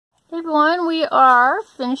Hey everyone, we are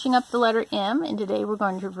finishing up the letter M, and today we're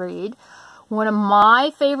going to read one of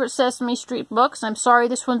my favorite Sesame Street books. I'm sorry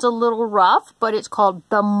this one's a little rough, but it's called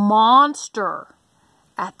The Monster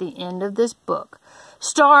at the end of this book,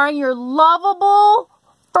 starring your lovable,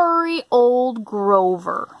 furry old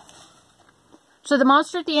Grover. So The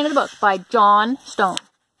Monster at the End of the Book by John Stone.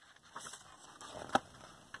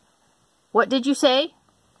 What did you say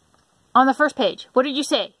on the first page? What did you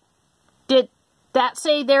say? Did that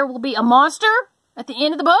say there will be a monster at the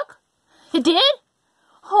end of the book? It did?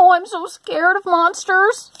 Oh, I'm so scared of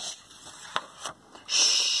monsters.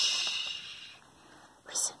 Shh.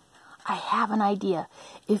 Listen, I have an idea.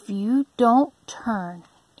 If you don't turn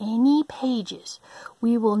any pages,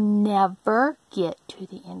 we will never get to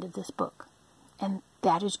the end of this book. And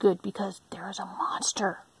that is good because there is a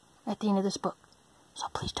monster at the end of this book. So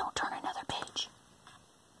please don't turn another page.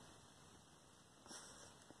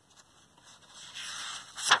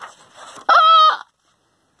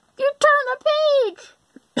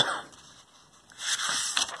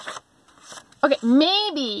 Okay,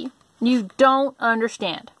 maybe you don't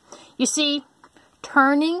understand. You see,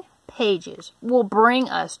 turning pages will bring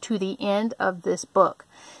us to the end of this book.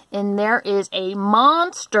 And there is a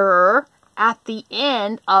monster at the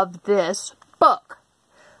end of this book.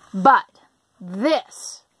 But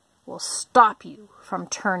this will stop you from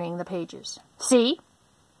turning the pages. See?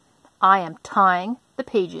 I am tying the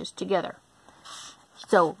pages together.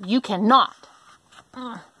 So you cannot.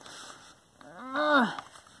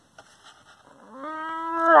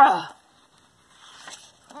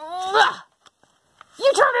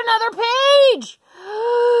 You turned another page!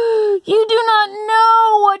 You do not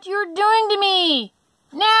know what you're doing to me!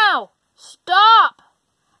 Now, stop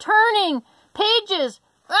turning pages!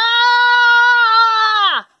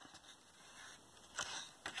 Ah!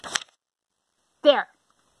 There.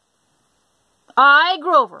 I,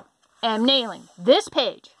 Grover, am nailing this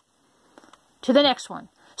page to the next one,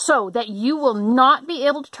 so that you will not be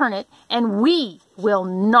able to turn it, and we will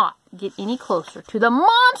not get any closer to the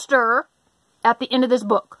monster at the end of this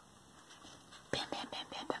book. Bam, bam, bam,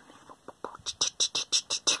 bam, bam.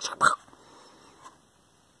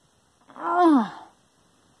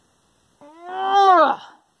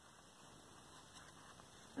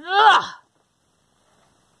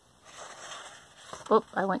 Oh,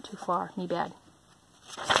 I went too far. Me bad.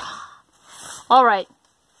 All right.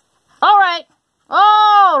 All right.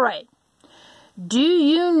 All right. Do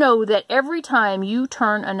you know that every time you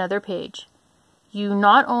turn another page, you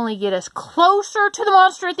not only get us closer to the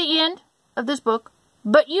monster at the end of this book,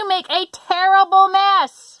 but you make a terrible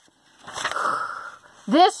mess?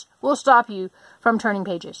 This will stop you from turning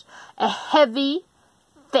pages. A heavy,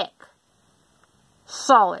 thick,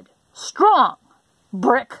 solid, strong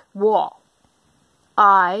brick wall.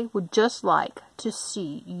 I would just like to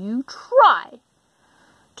see you try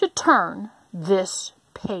to turn this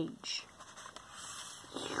page.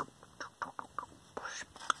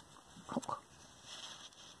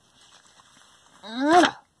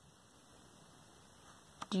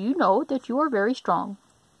 Do you know that you are very strong?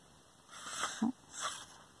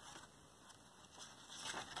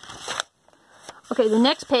 Okay, the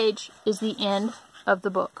next page is the end of the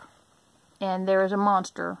book. And there is a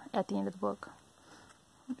monster at the end of the book.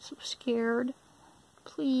 I'm so scared.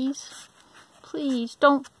 Please. Please,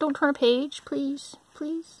 don't turn a page. Please.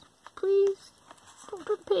 Please. Please. Don't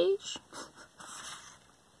turn a page.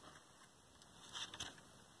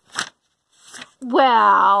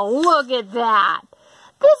 Wow, look at that.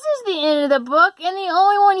 This is the end of the book, and the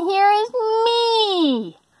only one here is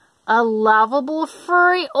me. A lovable,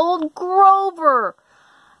 furry old Grover.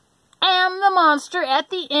 I'm the monster at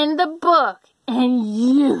the end of the book. And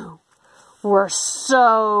you were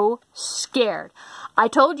so scared. I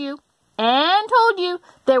told you, and told you,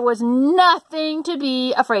 there was nothing to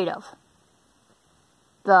be afraid of.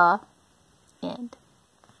 The end.